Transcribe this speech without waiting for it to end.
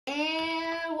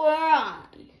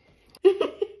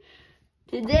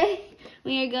Today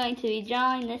we are going to be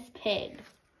drawing this pig.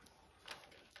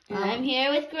 And I'm here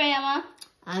with Grandma.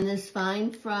 On this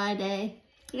fine Friday,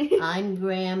 I'm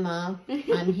Grandma.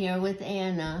 I'm here with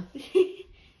Anna.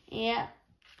 Yeah.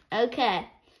 Okay,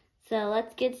 so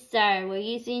let's get started. We're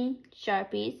using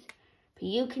Sharpies, but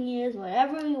you can use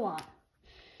whatever you want.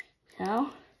 So,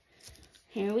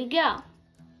 here we go.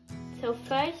 So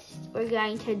first, we're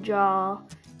going to draw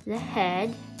the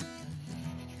head.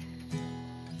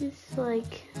 Just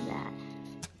like that.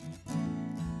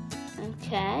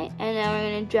 Okay, and then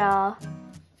we're going to draw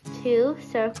 2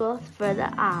 circles for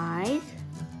the eyes.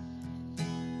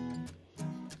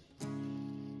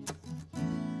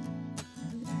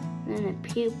 And a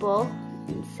pupil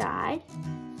inside.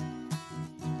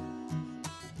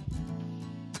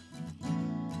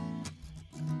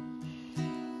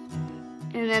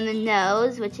 And then the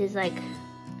nose, which is like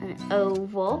an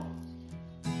oval.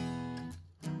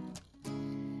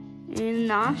 And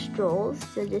nostrils,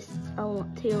 so just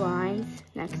 2 lines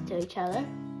next to each other.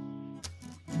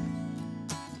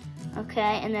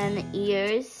 Okay, and then the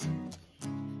ears,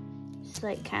 just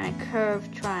like kind of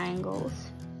curved triangles.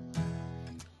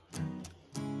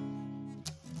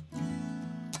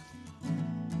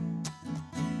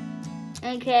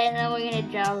 Okay, and then we're gonna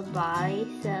draw the body,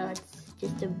 so it's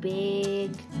just a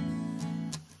big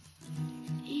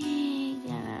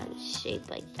shape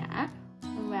like that,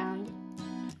 around,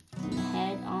 and the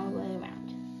head all the way around.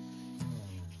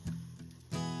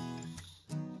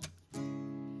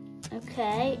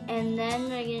 Okay, and then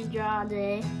we're gonna draw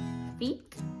the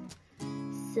feet,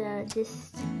 so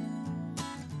just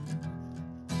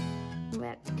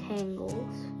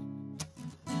rectangles.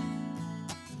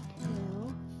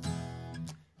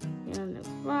 2 on the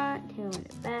front, 2 on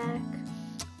the back.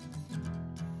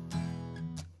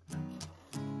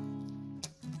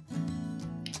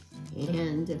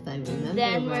 And if I remember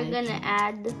Then right, we're gonna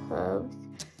add the hooves,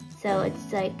 so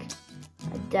it's like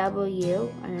a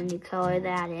W, and then you color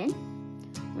that in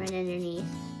right underneath.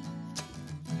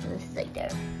 So it's like there.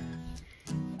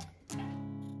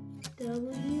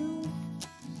 W,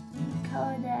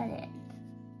 color that in.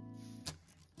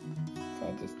 So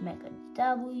just make a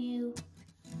W,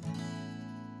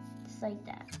 just like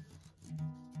that.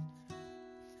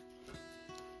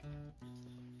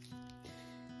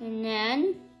 And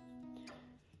then,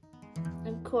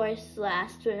 of course,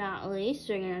 last but not least,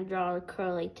 we're gonna draw the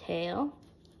curly tail.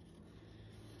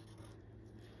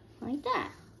 Like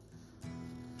that. I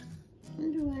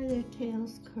wonder why their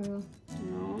tails curl. I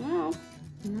don't know.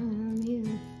 No, I don't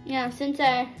either. Yeah, since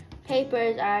our paper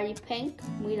is already pink,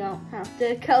 we don't have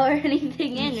to color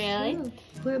anything in, really. True.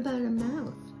 What about a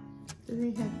mouth? Do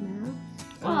they have mouths?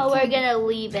 Well, we're gonna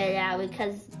leave it out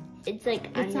because it's like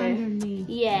It's underneath.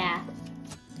 Yeah.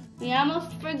 We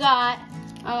almost forgot.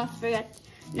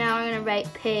 Now we're gonna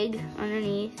write pig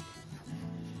underneath.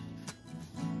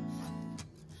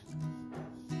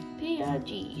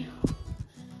 P-I-G.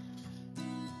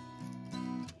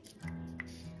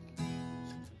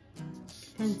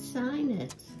 And sign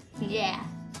it. Yeah.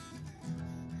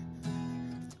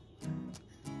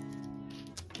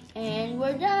 And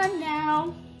we're done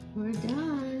now. We're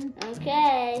done.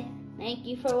 Okay. Thank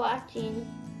you for watching.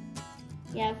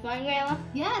 You have fun, Grandma?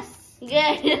 Yes.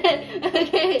 Good.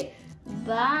 Okay.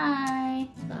 Bye.